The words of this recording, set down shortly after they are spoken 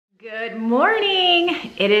Good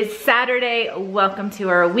morning. It is Saturday. Welcome to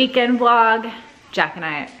our weekend vlog. Jack and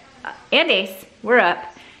I and Ace, we're up.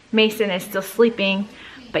 Mason is still sleeping,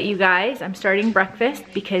 but you guys, I'm starting breakfast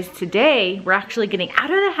because today we're actually getting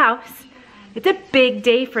out of the house. It's a big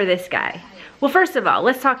day for this guy. Well, first of all,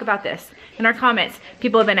 let's talk about this. In our comments,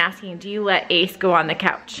 people have been asking, do you let Ace go on the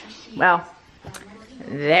couch? Well,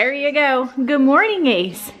 there you go. Good morning,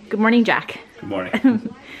 Ace. Good morning, Jack. Good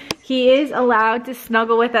morning. He is allowed to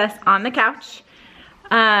snuggle with us on the couch.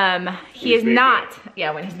 He is not,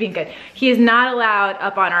 yeah, when he's being good. He is not allowed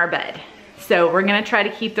up on our bed. So we're gonna try to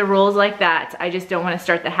keep the rules like that. I just don't wanna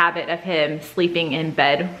start the habit of him sleeping in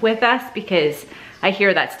bed with us because I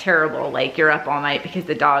hear that's terrible. Like you're up all night because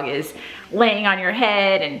the dog is laying on your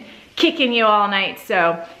head and kicking you all night.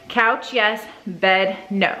 So couch, yes, bed,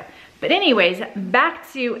 no. But anyways, back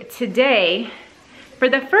to today. For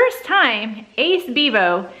the first time, Ace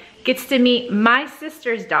Bevo gets to meet my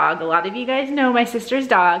sister's dog. A lot of you guys know my sister's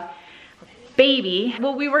dog, Baby.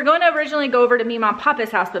 Well, we were going to originally go over to Mima and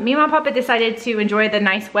Papa's house, but Mima and Papa decided to enjoy the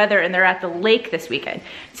nice weather and they're at the lake this weekend.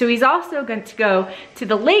 So he's also going to go to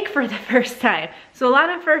the lake for the first time. So a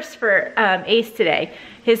lot of firsts for Ace today.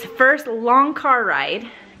 His first long car ride,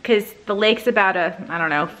 because the lake's about a, I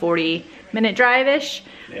don't know, 40-minute drive-ish.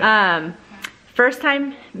 Yeah. First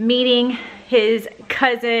time meeting his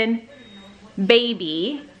cousin,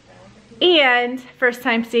 Baby, and first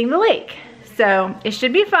time seeing the lake. So it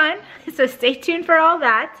should be fun. So stay tuned for all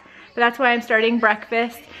that. But that's why I'm starting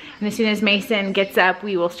breakfast. And as soon as Mason gets up,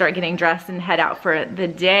 we will start getting dressed and head out for the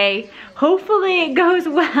day. Hopefully it goes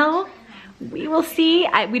well. We will see.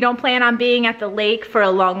 We don't plan on being at the lake for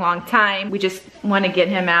a long, long time. We just want to get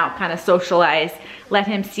him out, kind of socialize, let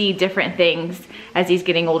him see different things. As he's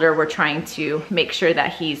getting older, we're trying to make sure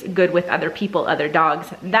that he's good with other people, other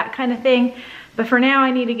dogs, that kind of thing. But for now,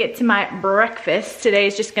 I need to get to my breakfast. Today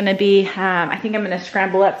is just gonna be, I think I'm gonna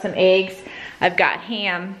scramble up some eggs. I've got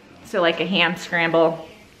ham, so like a ham scramble.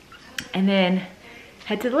 And then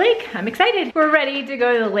head to the lake. I'm excited. We're ready to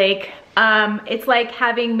go to the lake. It's like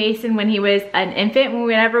having Mason when he was an infant,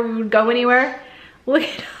 whenever we would go anywhere. Look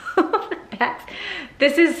at all that.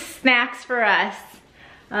 This is snacks for us.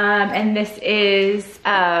 And this is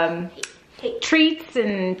treats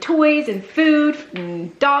and toys and food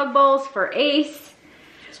and dog bowls for Ace.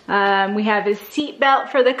 We have his seat belt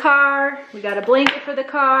for the car. We got a blanket for the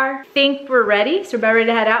car. I think we're ready, so we're about ready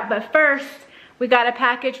to head out. But first, we got a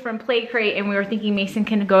package from Play Crate and we were thinking Mason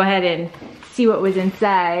can go ahead and see what was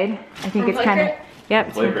inside. I think it's kind of, yep,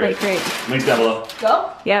 it's from Play Crate. Links down below.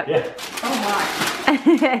 Go? Yep. Yeah. Oh my.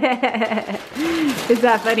 Is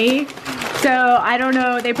that funny? So, I don't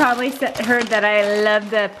know, they probably heard that I love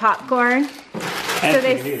the popcorn. So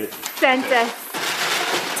they sent us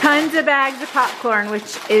tons of bags of popcorn,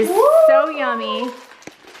 which is so yummy.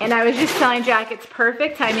 And I was just telling Jack it's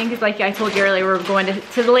perfect timing because like I told you earlier, we're going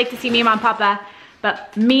to the lake to see Mima and Papa.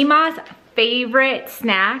 But Mima's favorite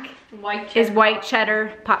snack is white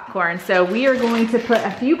cheddar popcorn. So we are going to put a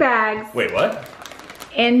few bags. Wait, what?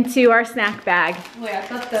 Into our snack bag. Wait, I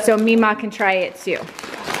thought that. So Mima can try it too.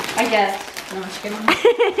 I guess. No, just kidding.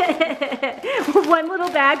 One little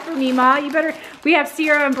bag for Mima. You better. We have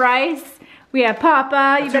Sierra and Bryce. We have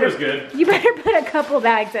Papa. You better put a couple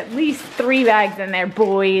bags, at least 3 bags in there,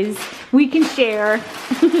 boys. We can share.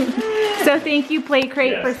 So thank you, Play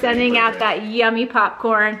Crate, for sending out that yummy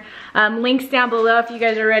popcorn. Links down below if you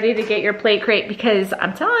guys are ready to get your Play Crate because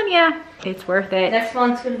I'm telling you, it's worth it. Next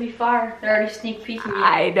one's gonna be fire. They're already sneak peeking me.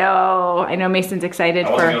 I know Mason's excited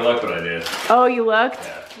for. I wasn't gonna look, but I did. Oh, you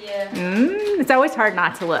looked? Yeah. It's always hard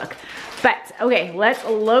not to look. But okay, let's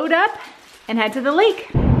load up and head to the lake.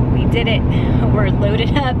 We did it. We're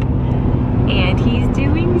loaded up and he's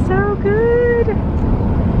doing so good.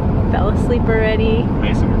 Fell asleep already.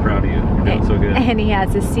 Mason, we're proud of you. You're doing so good. And he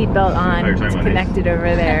has his seatbelt on. It's connected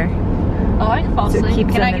over there. Oh, I can fall asleep. So it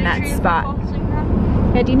keeps him in that spot.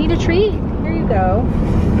 Yeah, do you need a treat? Here you go.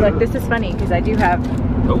 Look, this is funny because I do have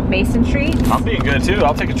Mason treats. I'm being good too.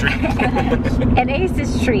 I'll take a treat. And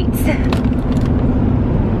Ace's treats.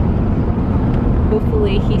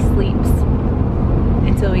 Hopefully he sleeps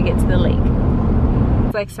until we get to the lake.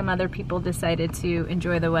 It's like some other people decided to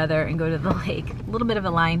enjoy the weather and go to the lake. A little bit of a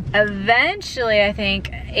line. Eventually, I think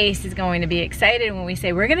Ace is going to be excited when we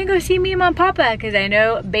say we're gonna go see Mima and Papa, because I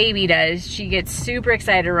know Baby does. She gets super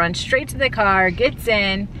excited, runs straight to the car, gets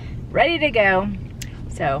in, ready to go.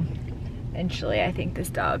 So eventually, I think this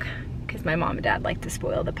dog, because my mom and dad like to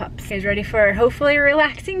spoil the pups. You guys ready for hopefully a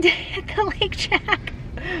relaxing day at the lake, Jack?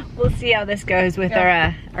 We'll see how this goes with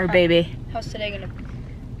our baby. How's today gonna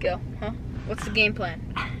go, huh? What's the game plan?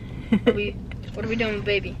 What are we doing with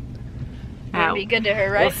Baby? It'll be good to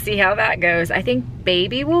her, right? We'll see how that goes. I think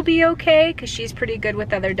Baby will be okay because she's pretty good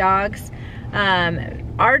with other dogs.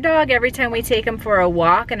 Our dog, every time we take him for a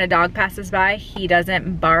walk and a dog passes by, he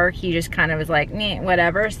doesn't bark. He just kind of is like, "Meh,"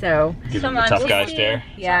 whatever. So Give him the tough guy stare.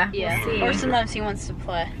 yeah, Yeah. we'll see. Or sometimes he wants to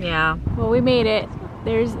play. Yeah. Well, we made it.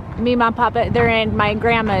 There's me, Mom, Papa. They're in my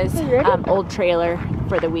grandma's old trailer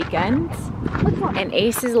for the weekend. And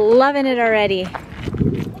Ace is loving it already.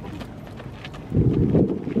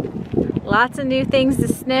 Lots of new things to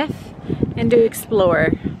sniff and to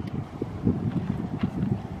explore.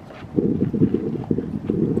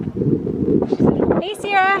 Hey,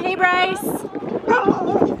 Sierra. Hey, Bryce.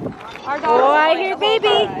 Oh, I hear Baby.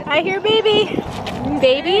 I hear Baby.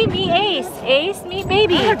 Baby, meet Ace. Ace, meet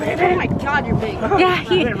Baby. Oh my God, you're big. Yeah, I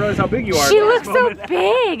didn't realize how big you are. she at looks this so moment.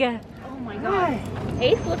 big. Oh my God.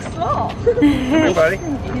 Ace looks small. Hey, buddy.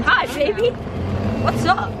 Hi, baby. What's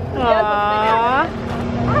up? Aww.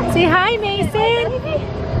 Say hi, Mason.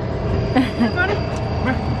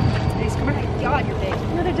 Ace, come here. God, you're big.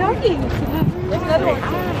 Another doggy. There's another one.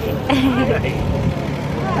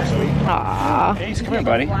 Aww. Ace, come here,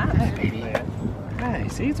 buddy. Hi, baby. Hi,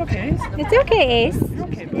 see, it's okay. It's okay, Ace. It's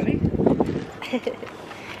okay, buddy.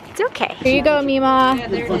 It's okay. Here you go, Mima. Yeah,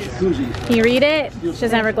 there it is. Can you read it? She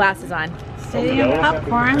doesn't have her glasses on.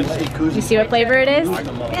 Popcorn. You see what flavor it is?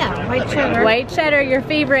 Yeah, white cheddar. White cheddar, your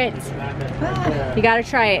favorite. You gotta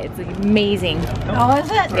try it. It's amazing. Oh,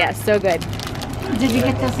 is it? Yeah, so good. Did you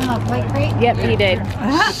get this in a plate crate? Yep, he did.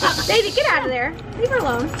 Baby, get out of there. Leave her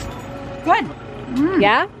alone. Good.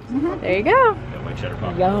 Yeah? There you go. Got my cheddar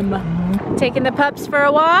pop. Yum. Taking the pups for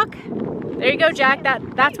a walk. There you go, Jack.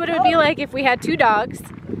 That's what it would be like if we had 2 dogs.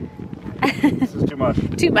 This is too much.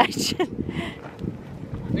 Too much.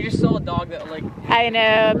 We just saw a dog that like. I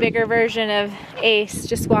know, a bigger version of Ace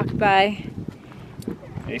just walked by.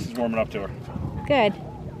 Ace is warming up to her. Good.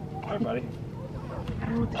 Hi, buddy. I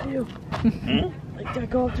don't know what to do. Like, do I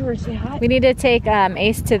go up to her and say hi? We need to take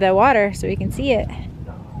Ace to the water so we can see it.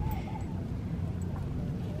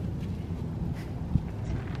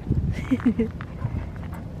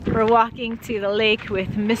 We're walking to the lake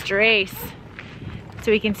with Mr. Ace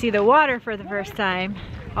so we can see the water for the first time.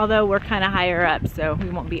 Although we're kind of higher up, so we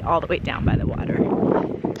won't be all the way down by the water.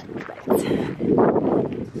 But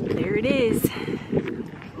there it is.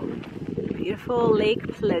 Beautiful Lake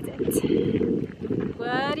Pleasant.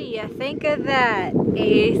 What do you think of that,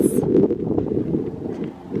 Ace?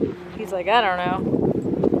 He's like, I don't know.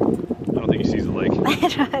 I don't think he sees the lake.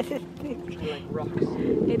 Like rocks.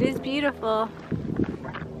 It is beautiful.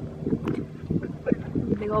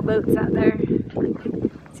 Big old boats out there.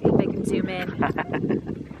 See if I can zoom in.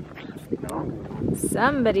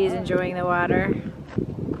 Somebody's enjoying the water.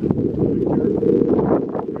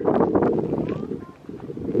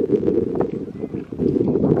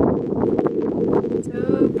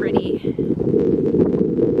 So pretty.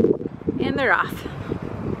 And they're off.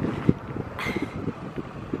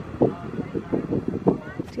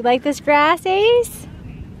 Do you like this grass, Ace?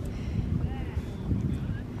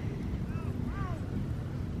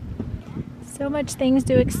 So much things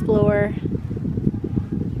to explore.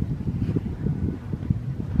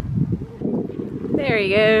 There he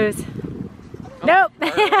goes. Nope,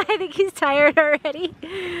 I think he's tired already.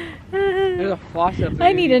 There's a faucet.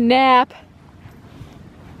 I need a nap.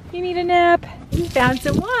 You need a nap? We found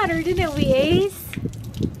some water, didn't we, Ace?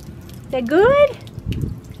 Is that good?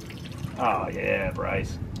 Oh, yeah,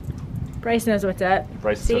 Bryce. Bryce knows what's up.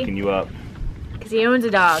 Bryce is See? hooking you up. Because he owns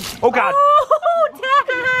a dog. Oh, God. Oh,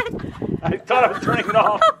 Dad! I thought I was turning it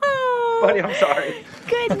off. Oh, Buddy, I'm sorry.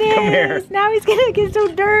 goodness. Come here. Now he's gonna get so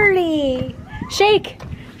dirty. Shake.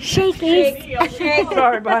 Shake, Ace.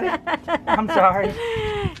 Sorry, buddy. I'm sorry.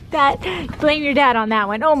 Blame your dad on that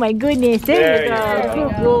one. Oh my goodness. There you There go.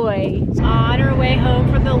 Good boy. On our way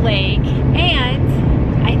home from the lake,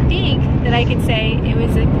 and I think that I can say it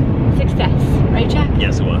was a success. Right, Jack?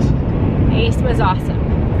 Yes, it was. Ace was awesome.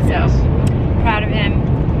 So Yes. proud of him.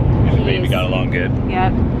 And the baby He's- got along good.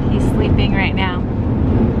 Yep, he's sleeping right now.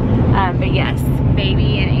 But yes,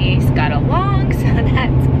 Baby and Ace got along, so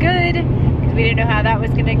that's good. Because we didn't know how that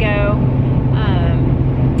was gonna go.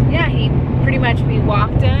 Yeah, he pretty much, we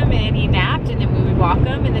walked him and he napped, and then we would walk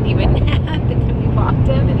him and then he would nap, and then we walked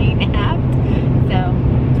him and he napped. So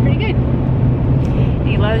it's pretty good. And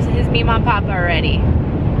he loves his me, mom, papa already.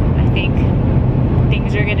 I think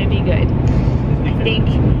things are gonna be good. I think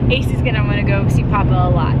Ace is gonna wanna go see Papa a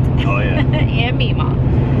lot. Oh, yeah. And me, Mom.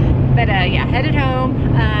 But yeah, headed home.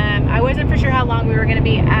 I wasn't for sure how long we were gonna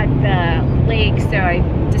be at the lake, so I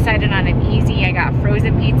decided on an easy. I got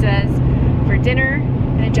frozen pizzas for dinner,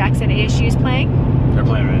 and then Jack said ASU's playing. They're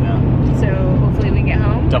playing right now. So hopefully we can get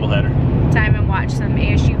home. Doubleheader. Time and watch some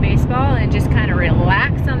ASU baseball and just kind of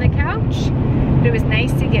relax on the couch. But it was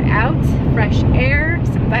nice to get out, fresh air,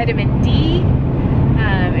 some vitamin D.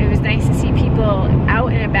 It was nice to see people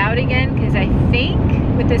out and about again, because I think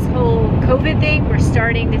with this whole COVID thing, we're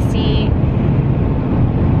starting to see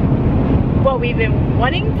what we've been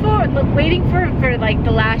waiting for like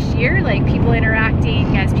the last year, like people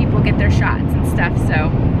interacting as people get their shots and stuff. So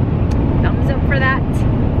thumbs up for that.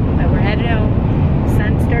 But we're headed home.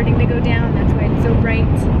 Sun's starting to go down, that's why it's so bright.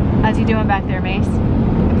 How's he doing back there, Mace?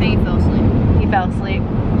 I think he fell asleep. He fell asleep.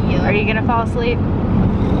 Yeah. Are you gonna fall asleep?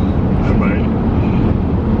 I might.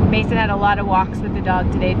 Mason had a lot of walks with the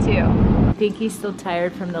dog today too. I think he's still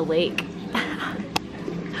tired from the lake.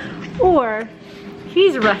 Or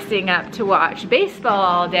he's resting up to watch baseball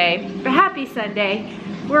all day. But happy Sunday.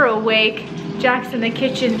 We're awake. Jack's in the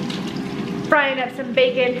kitchen frying up some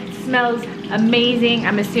bacon. It smells amazing.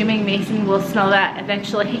 I'm assuming Mason will smell that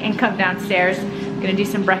eventually and come downstairs. I'm gonna do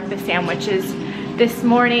some breakfast sandwiches this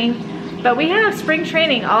morning. But we have spring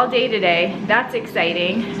training all day today. That's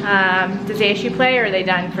exciting. Does ASU play, or are they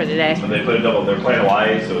done for the day? So they played a double. They're playing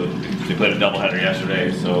Hawaii, so they played a doubleheader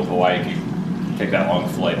yesterday. So Hawaii can take that long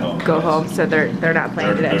flight home. Go home. So they're not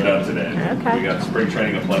playing today. They're done today. Okay. We got spring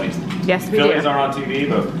training aplenty. Yes, we Phillies do. aren't on TV,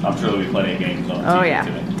 but I'm sure there'll be plenty of games on Oh TV yeah,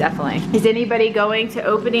 today. definitely. Is anybody going to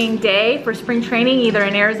opening day for spring training, either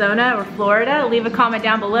in Arizona or Florida? Leave a comment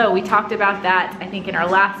down below. We talked about that, I think, in our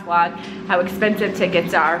last vlog, how expensive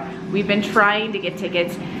tickets are. We've been trying to get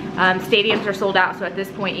tickets. Stadiums are sold out, so at this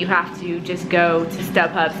point you have to just go to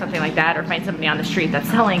StubHub, something like that, or find somebody on the street that's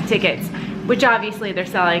selling tickets, which obviously they're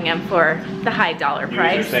selling them for the high dollar You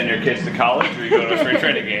price. either send your kids to college or you go to a spring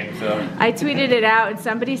training game. So I tweeted it out, and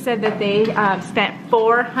somebody said that they spent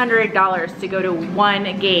 $400 to go to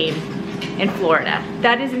one game in Florida.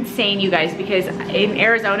 That is insane, you guys, because in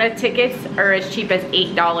Arizona, tickets are as cheap as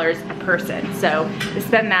 $8 a person. So to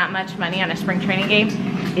spend that much money on a spring training game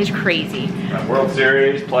is crazy. World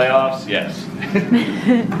Series, playoffs, yes.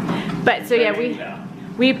 But so yeah,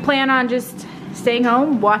 we plan on just staying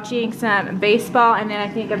home, watching some baseball, and then I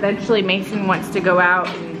think eventually Mason wants to go out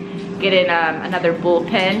and get in another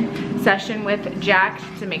bullpen session with Jack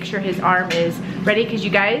to make sure his arm is ready, because you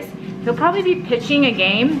guys, he'll probably be pitching a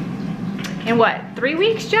game in what, 3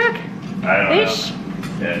 weeks, Jack? I don't Ish? know.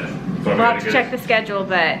 Yeah. So We'll have to check the schedule,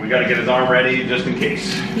 but We got to get his arm ready just in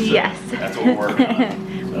case. So yes. That's what we're working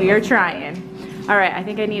on. We are trying. All right, I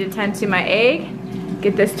think I need to tend to my egg,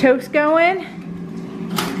 get this toast going,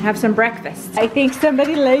 have some breakfast. I think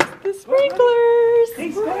somebody likes the sprinklers.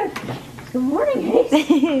 Good morning,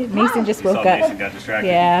 Mace. Mason just woke Mason up. got distracted.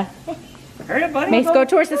 Yeah. Hurry up, buddy. Mace, go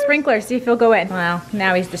towards the sprinklers, see if he'll go in. Well,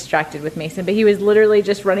 now he's distracted with Mason, but he was literally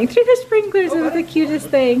just running through the sprinklers. It was the cutest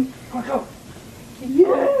thing. Come on, go.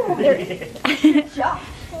 Good job.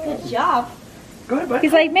 Good job. Go ahead, buddy.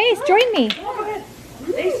 He's like, Mace, join me. Come on, go ahead.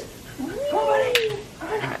 Ace. Come on, buddy.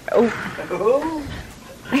 Oh. Oh.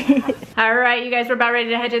 All right, you guys, we're about ready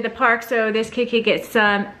to head to the park, so this kid could get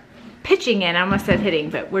some pitching in. I almost said hitting,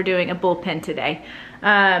 but we're doing a bullpen today.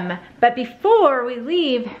 But before we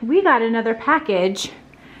leave, we got another package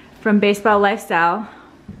from Baseball Lifestyle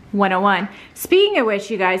 101. Speaking of which,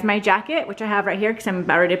 you guys, my jacket, which I have right here because I'm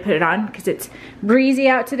about ready to put it on because it's breezy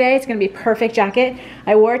out today. It's gonna be a perfect jacket.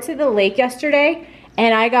 I wore it to the lake yesterday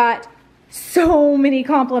and I got so many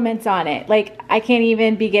compliments on it. Like, I can't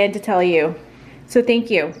even begin to tell you. So thank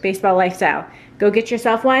you, Baseball Lifestyle. Go get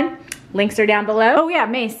yourself one. Links are down below. Oh yeah,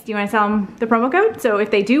 Mace, do you want to tell them the promo code? So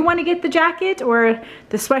if they do want to get the jacket or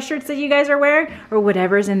the sweatshirts that you guys are wearing or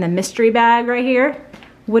whatever's in the mystery bag right here,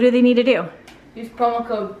 what do they need to do? Use promo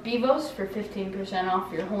code BEVOS for 15%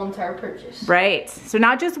 off your whole entire purchase. Right, so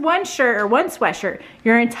not just one shirt or one sweatshirt,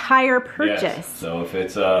 your entire purchase. Yes. So if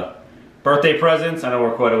it's birthday presents, I know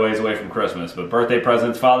we're quite a ways away from Christmas, but birthday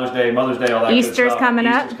presents, Father's Day, Mother's Day, all that good Easter's stuff. coming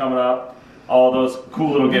up. Easter's coming up. All those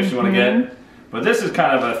cool little gifts you want to get. But this is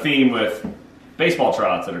kind of a theme with baseball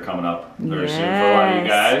tryouts that are coming up very soon for a lot of you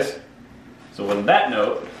guys. So with that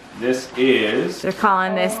note, this is... They're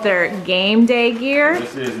calling this their game day gear.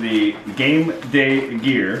 This is the game day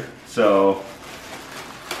gear. So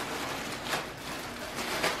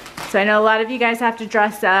I know a lot of you guys have to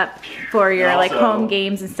dress up for your like Also- home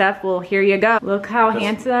games and stuff. Well, here you go. Look how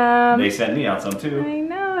handsome. they sent me out some too. I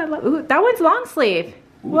know. I love, ooh, that one's long sleeve.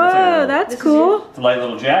 Ooh, Whoa, that's that's cool. It's a light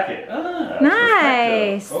little jacket. Ah,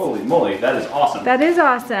 Nice. perfecto. Holy moly, that is awesome. That is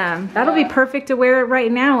awesome. That'll be perfect to wear it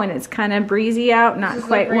right now when it's kind of breezy out, not This is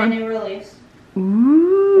quite a brand warm. new release.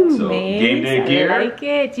 Ooh, So, Mace, game day gear. I like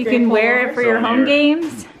it. You Great can wear it colors. for your So home here.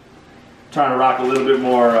 games. Trying to rock a little bit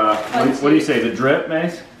more, what do you say, the drip,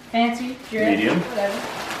 Mace? Fancy, dress, Medium. whatever.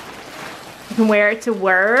 You can wear it to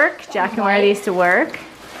work. Jack can wear these to work.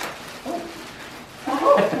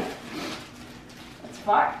 That's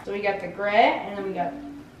fire. So we got the gray, and then we got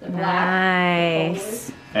the black.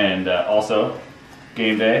 Nice. And also,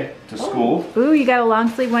 game day to school. Ooh, you got a long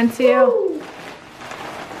sleeve one too. Woo.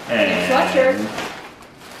 And Sweatshirt.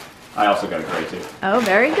 I also got a gray too. Oh,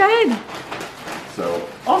 very good. So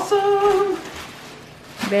awesome.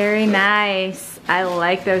 Very nice. I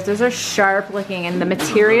like those. Those are sharp looking, and the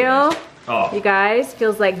material, Oh, you guys,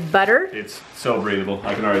 feels like butter. it's so breathable.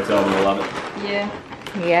 I can already tell them I love it. Yeah.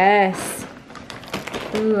 Yes.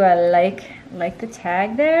 Ooh, I like the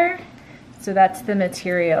tag there. So that's the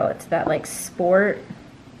material. It's that like sport.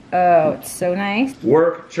 Oh, it's so nice.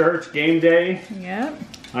 Work, church, game day. Yep.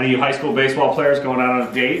 Any of you high school baseball players going out on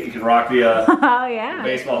a date, you can rock the Oh yeah.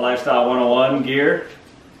 Baseball Lifestyle 101 gear.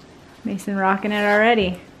 Mason rocking it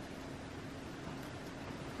already.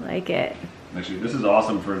 Like it. Actually, this is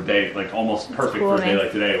awesome for a day, like almost perfect cool, for a day man.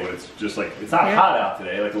 like today when it's just like, it's not Yeah. hot out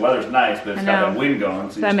today, like the weather's nice, but it's I got know. that wind going.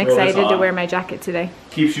 So, So I'm excited to wear my jacket today.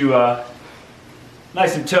 Keeps you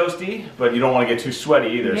nice and toasty, but you don't want to get too sweaty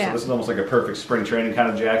either. Yeah. So this is almost like a perfect spring training kind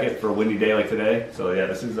of jacket for a windy day like today. So yeah,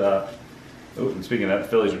 this is, oh, and speaking of that, the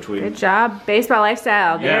Phillies are tweeting. Good job, Baseball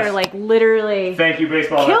Lifestyle. Yes. They're like literally Thank you,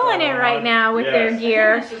 Baseball killing Lifestyle it right 101. now with their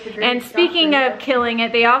Yes. gear. And speaking of killing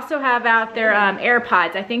it, they also have out their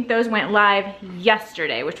AirPods. I think those went live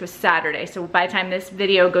yesterday, which was Saturday. So by the time this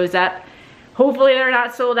video goes up, hopefully they're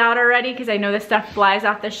not sold out already, because I know this stuff flies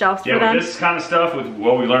off the shelves Yeah, for them. with this kind of stuff, with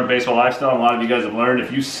what we learned Baseball Lifestyle, and a lot of you guys have learned,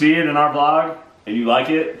 if you see it in our vlog and you like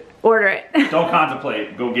it, Order it. don't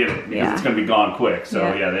contemplate, go get it, because Yeah. it's going to be gone quick.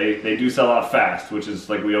 So Yeah. yeah, they do sell out fast, which is,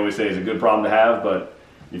 like we always say, is a good problem to have. But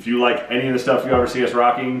if you like any of the stuff you ever see us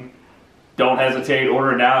rocking, don't hesitate,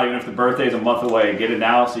 order it now. Even if the birthday's a month away, get it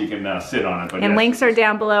now so you can sit on it. But And yes, links are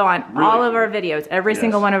down below on Really all of cool. our videos, every Yes.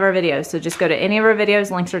 single one of our videos. So just go to any of our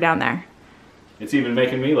videos, links are down there. it's even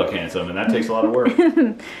making me look handsome, and that takes a lot of work.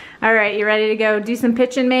 All right, you ready to go do some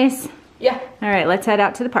pitching, Mace? Yeah. All right, let's head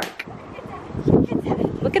out to the park.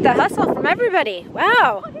 Look at the hustle from everybody.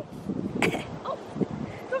 Wow.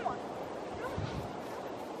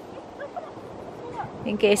 I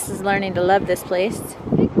think Ace is learning to love this place.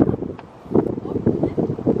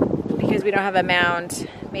 Because we don't have a mound,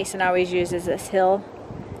 Mason always uses this hill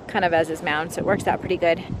kind of as his mound, so it works out pretty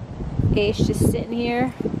good. Ace just sitting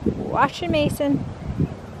here watching Mason.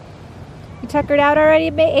 You tuckered out already,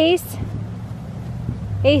 Ace?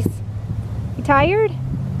 Ace, you tired?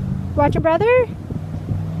 Watch your brother?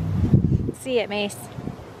 See it, Mace.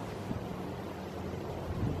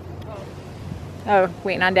 Oh,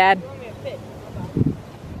 waiting on Dad.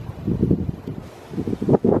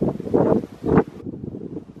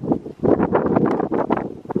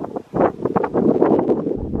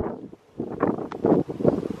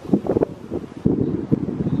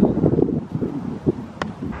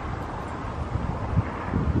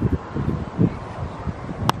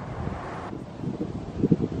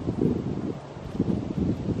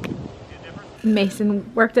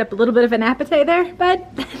 Mason worked up a little bit of an appetite there, bud.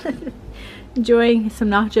 Enjoying some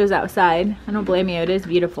nachos outside. I don't blame you, it is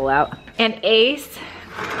beautiful out. And Ace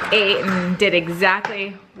ate and did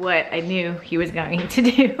exactly what I knew he was going to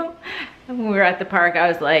do. When we were at the park, I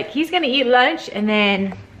was like, he's gonna eat lunch and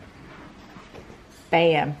then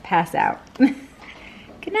bam, pass out.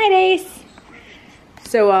 Good night, Ace.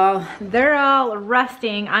 So while they're all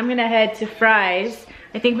resting, I'm gonna head to Fry's.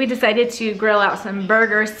 I think we decided to grill out some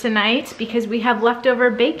burgers tonight because we have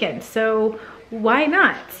leftover bacon, so why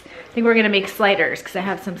not? I think we're gonna make sliders because I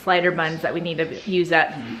have some slider buns that we need to use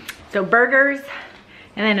up. So burgers,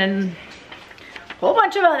 and then a whole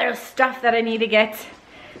bunch of other stuff that I need to get.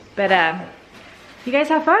 But you guys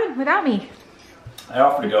have fun without me. I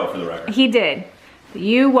offered to go for the record. He did.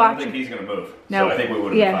 You I watch. don't think he's going to move. No. So I think we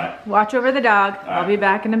would have been fine. Watch over the dog. I'll right. be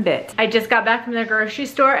back in a bit. I just got back from the grocery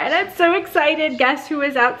store and I'm so excited. Guess who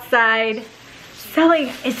is outside selling?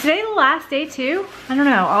 Is today the last day too? I don't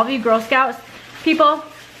know. All of you Girl Scouts people,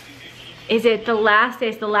 is it the last day?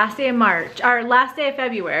 It's the last day of March, or last day of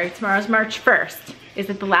February. Tomorrow's March 1st. Is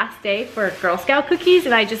it the last day for Girl Scout cookies?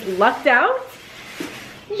 And I just lucked out.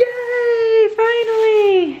 Yay,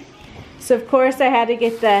 finally. So of course I had to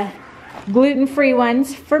get the gluten-free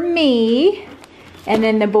ones for me, and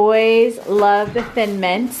then the boys love the Thin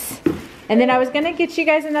Mints. And then I was gonna get you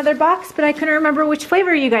guys another box, but I couldn't remember which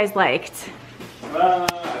flavor you guys liked. I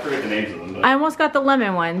forget the names of them. But I almost got the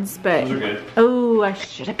lemon ones, but those are good. oh, I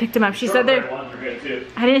should have picked them up. She said Shortbread they're. ones are good too.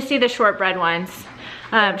 I didn't see the shortbread ones.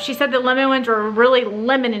 She said the lemon ones were really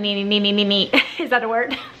lemon-y. Is that a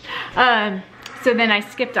word? So then I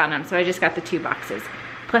skipped on them, so I just got the 2 boxes.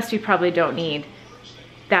 Plus we probably don't need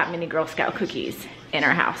that many Girl Scout cookies in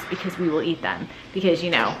our house because we will eat them. Because, you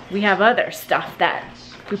know, we have other stuff that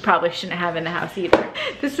we probably shouldn't have in the house either.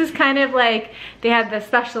 This is kind of like, they had the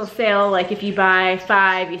special sale, like if you buy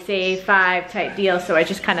 5, you save 5 type deal. So I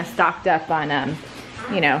just kind of stocked up on,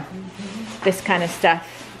 you know, this kind of stuff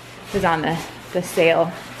was on the sale,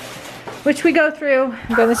 which we go through.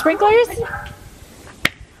 Go the sprinklers.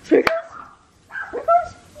 Sprinkles?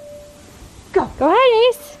 Sprinkles? Go. Go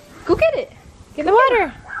ahead, Ace. Go get it. Get the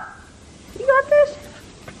water. You got this?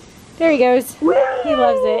 There he goes. Woo! He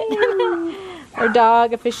loves it. Our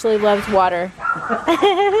dog officially loves water. Go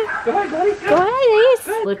ahead, buddy. Go ahead,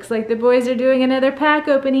 Ace. Looks like the boys are doing another pack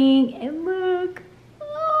opening. And look.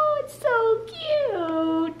 Oh, it's so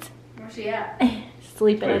cute. Where's she at?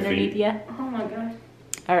 Sleeping Her underneath feet. you. Oh my god.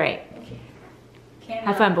 All right. Can't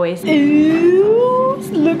Have fun, boys. Ooh,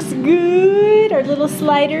 looks good. Our little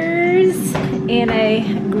sliders. And I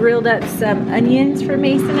grilled up some onions for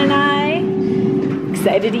Mason and I.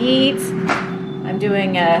 Excited to eat. I'm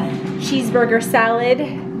doing a cheeseburger salad.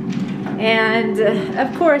 And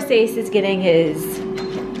of course, Ace is getting his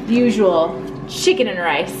usual chicken and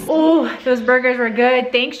rice. Oh, those burgers were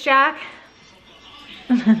good. Thanks, Jack.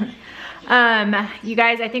 You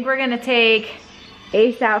guys, I think we're gonna take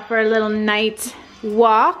Ace out for a little night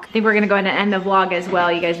walk. I think we're gonna go ahead and end the vlog as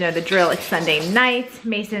well. You guys know the drill, it's Sunday night.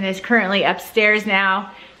 Mason is currently upstairs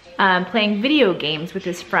now playing video games with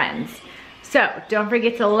his friends. So don't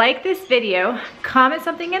forget to like this video, comment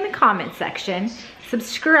something in the comment section,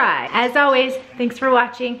 subscribe. As always, thanks for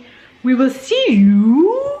watching. We will see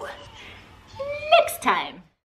you next time.